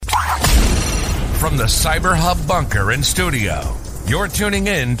From the Cyber Hub bunker and studio, you're tuning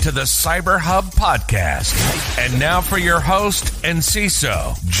in to the Cyber Hub podcast. And now for your host and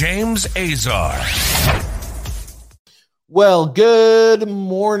CISO, James Azar. Well, good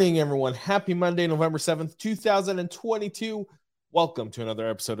morning, everyone. Happy Monday, November 7th, 2022. Welcome to another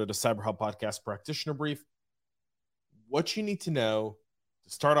episode of the Cyber Hub Podcast Practitioner Brief. What you need to know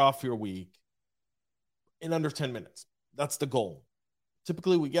to start off your week in under 10 minutes. That's the goal.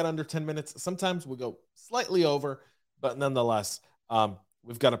 Typically, we get under 10 minutes. Sometimes we go slightly over, but nonetheless,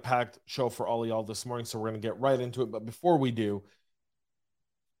 we've got a packed show for all of y'all this morning, so we're going to get right into it. But before we do,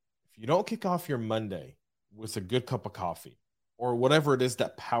 if you don't kick off your Monday with a good cup of coffee or whatever it is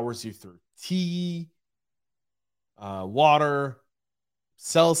that powers you through, tea, water,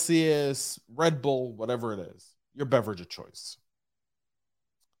 Celsius, Red Bull, whatever it is, your beverage of choice.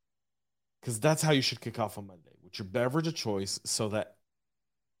 Because that's how you should kick off on Monday, with your beverage of choice so that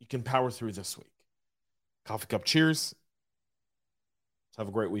you can power through this week. Coffee cup cheers. Let's have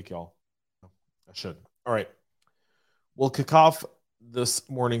a great week, y'all. I should. All right. We'll kick off this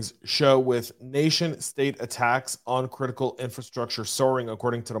morning's show with nation-state attacks on critical infrastructure soaring,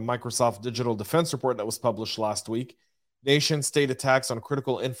 according to the Microsoft Digital Defense Report that was published last week. Nation-state attacks on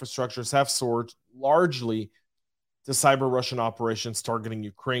critical infrastructures have soared largely to cyber Russian operations targeting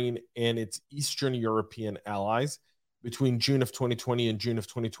Ukraine and its Eastern European allies. Between June of 2020 and June of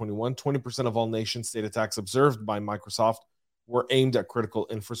 2021, 20% of all nation-state attacks observed by Microsoft were aimed at critical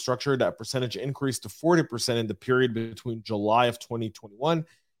infrastructure. That percentage increased to 40% in the period between July of 2021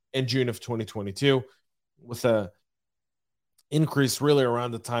 and June of 2022, with an increase really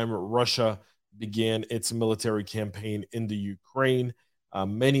around the time Russia began its military campaign in the Ukraine.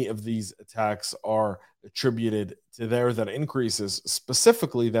 Many of these attacks are attributed to that increases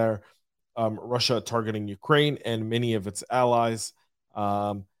specifically there. Russia targeting Ukraine and many of its allies,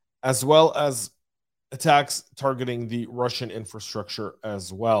 as well as attacks targeting the Russian infrastructure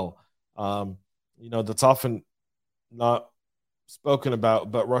as well. That's often not spoken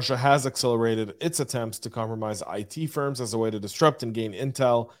about, but Russia has accelerated its attempts to compromise IT firms as a way to disrupt and gain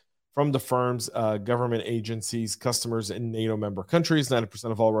intel from the firms, government agencies, customers in NATO member countries.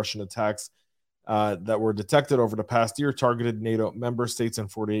 90% of all Russian attacks that were detected over the past year targeted NATO member states, and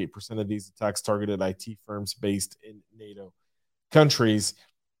 48% of these attacks targeted IT firms based in NATO countries.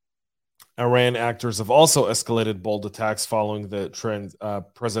 Iran actors have also escalated bold attacks following the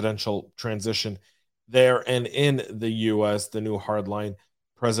presidential transition there, and in the U.S., the new hardline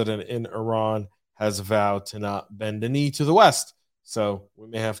president in Iran has vowed to not bend the knee to the West, so we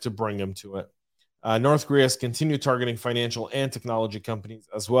may have to bring him to it. North Korea has continued targeting financial and technology companies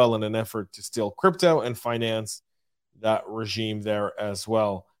as well in an effort to steal crypto and finance that regime there as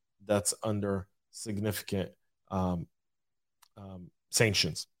well. That's under significant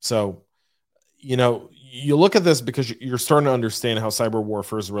sanctions. So, you look at this because you're starting to understand how cyber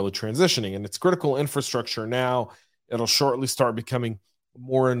warfare is really transitioning, and it's critical infrastructure now. It'll shortly start becoming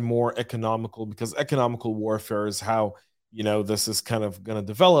more and more economical, because economical warfare is how this is kind of going to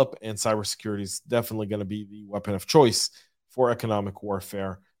develop, and cybersecurity is definitely going to be the weapon of choice for economic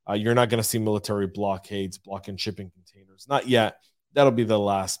warfare. You're not going to see military blockades, blocking shipping containers. Not yet. That'll be the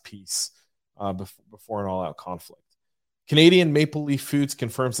last piece before an all-out conflict. Canadian Maple Leaf Foods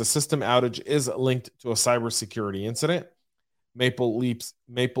confirms the system outage is linked to a cybersecurity incident. Maple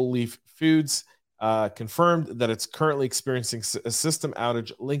Leaf Foods confirmed that it's currently experiencing a system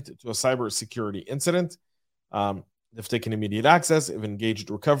outage linked to a cybersecurity incident. They've taken immediate access. They've engaged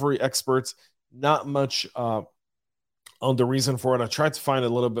recovery experts. Not much on the reason for it. I tried to find a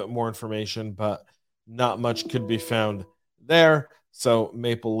little bit more information, but not much could be found there. So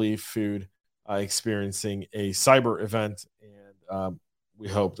Maple Leaf Food experiencing a cyber event, and we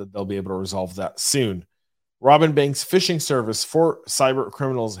hope that they'll be able to resolve that soon. Robin Bank's phishing service for cyber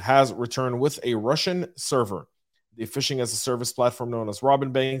criminals has returned with a Russian server. The phishing as a service platform known as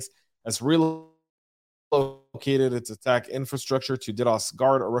Robin Banks has relocated its attack infrastructure to DDoS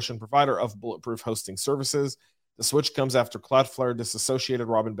Guard, a Russian provider of bulletproof hosting services. The switch comes after Cloudflare disassociated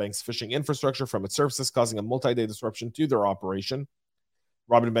Robin Bank's phishing infrastructure from its services, causing a multi-day disruption to their operation.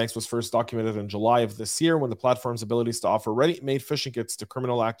 Robin Banks was first documented in July of this year when the platform's abilities to offer ready-made phishing kits to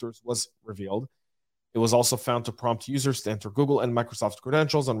criminal actors was revealed. It was also found to prompt users to enter Google and Microsoft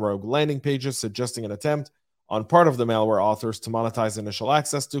credentials on rogue landing pages, suggesting an attempt on part of the malware authors to monetize initial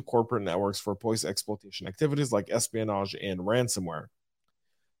access to corporate networks for post exploitation activities like espionage and ransomware.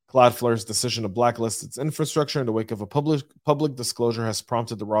 Cloudflare's decision to blacklist its infrastructure in the wake of a public disclosure has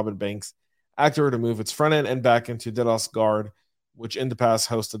prompted the Robin Banks actor to move its front end and back into DDoS Guard, which in the past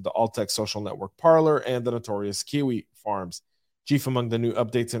hosted the Alltech social network Parler and the notorious Kiwi Farms. Chief among the new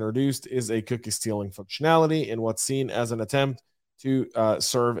updates introduced is a cookie stealing functionality in what's seen as an attempt to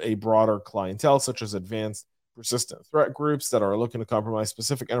serve a broader clientele, such as advanced persistent threat groups that are looking to compromise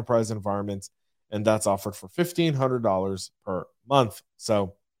specific enterprise environments, and that's offered for $1,500 per month.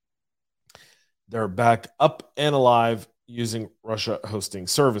 So they're back up and alive using Russia hosting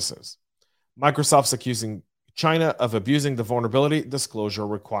services. Microsoft's accusing China of abusing the vulnerability disclosure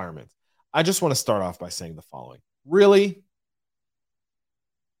requirement. I just want to start off by saying the following. Really?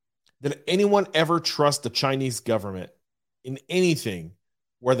 Did anyone ever trust the Chinese government in anything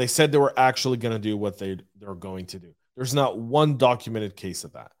where they said they were actually going to do what they're going to do? There's not one documented case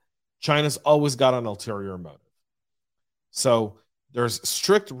of that. China's always got an ulterior motive. So there's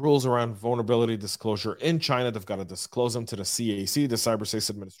strict rules around vulnerability disclosure in China. They've got to disclose them to the CAC, the Cyberspace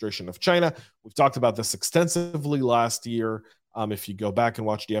Administration of China. We've talked about this extensively last year. If you go back and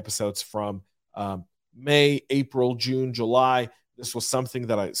watch the episodes from May, April, June, July, this was something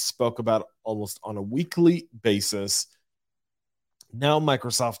that I spoke about almost on a weekly basis. Now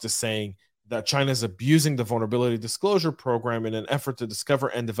Microsoft is saying that China is abusing the vulnerability disclosure program in an effort to discover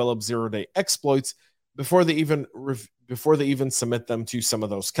and develop zero-day exploits before they even submit them to some of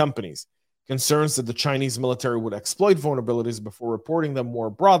those companies. Concerns that the Chinese military would exploit vulnerabilities before reporting them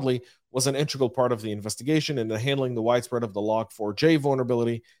more broadly was an integral part of the investigation into handling the widespread of the Log4j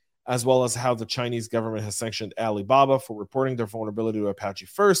vulnerability, as well as how the Chinese government has sanctioned Alibaba for reporting their vulnerability to Apache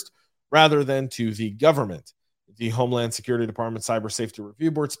first, rather than to the government. The Homeland Security Department Cyber Safety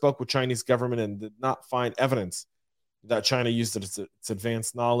Review Board spoke with Chinese government and did not find evidence that China used its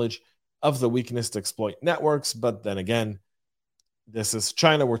advanced knowledge of the weakness to exploit networks. But then again, this is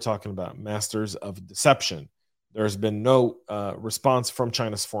China. We're talking about masters of deception. There's been no response from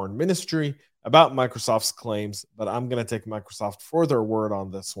China's foreign ministry about Microsoft's claims, but I'm going to take Microsoft for their word on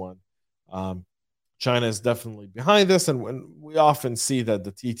this one. China is definitely behind this, and we often see that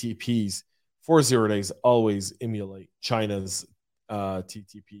the TTPs for 0 days always emulate China's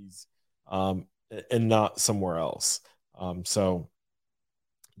TTPs and not somewhere else. So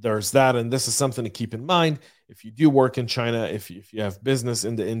there's that, and this is something to keep in mind. If you do work in China, if you have business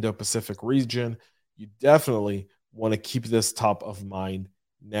in the Indo-Pacific region, you definitely want to keep this top of mind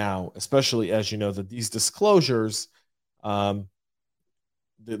now, especially as you know that these disclosures, that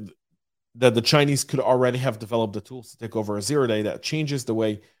the Chinese could already have developed the tools to take over a 0 day that changes the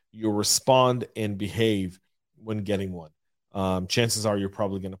way you respond and behave when getting one. Chances are you're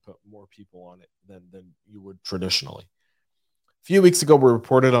probably going to put more people on it than you would traditionally. A few weeks ago, we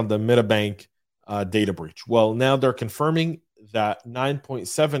reported on the Medibank data breach. Well, now they're confirming that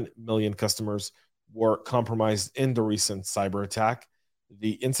 9.7 million customers were compromised in the recent cyber attack.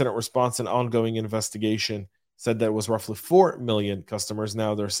 The incident response and ongoing investigation said that it was roughly 4 million customers.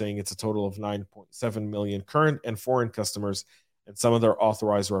 Now they're saying it's a total of 9.7 million current and foreign customers and some of their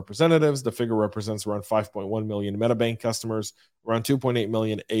authorized representatives. The figure represents around 5.1 million Medibank customers, around 2.8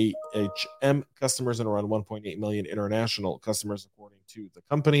 million AHM customers, and around 1.8 million international customers, according to the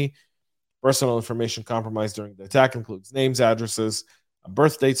company. Personal information compromised during the attack includes names, addresses,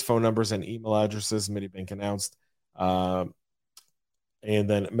 birth dates, phone numbers, and email addresses, Medibank announced. And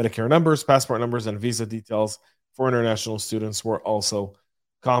then Medicare numbers, passport numbers, and visa details for international students were also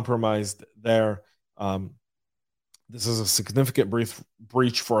compromised there. This is a significant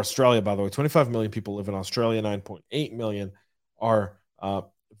breach for Australia, by the way. 25 million people live in Australia. 9.8 million are or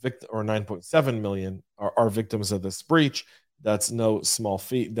 9.7 million are victims of this breach. That's no small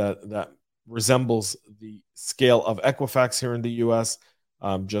feat. That resembles the scale of Equifax here in the U.S.,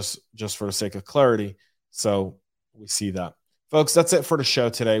 just for the sake of clarity. So we see that. Folks, that's it for the show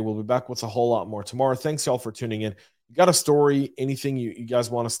today. We'll be back with a whole lot more tomorrow. Thanks, y'all, for tuning in. You got a story, anything you guys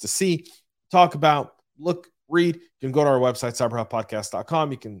want us to see, talk about, look, read, you can go to our website,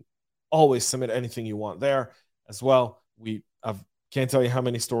 cyberhubpodcast.com. You can always submit anything you want there as well. Can't tell you how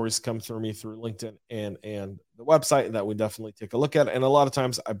many stories come through me through LinkedIn and the website that we definitely take a look at. And a lot of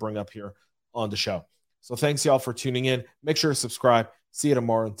times I bring up here on the show. So thanks, y'all, for tuning in. Make sure to subscribe. See you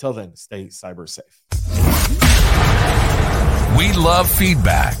tomorrow. Until then, stay cyber safe. We love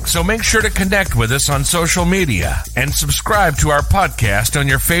feedback, so make sure to connect with us on social media and subscribe to our podcast on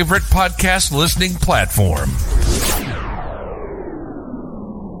your favorite podcast listening platform.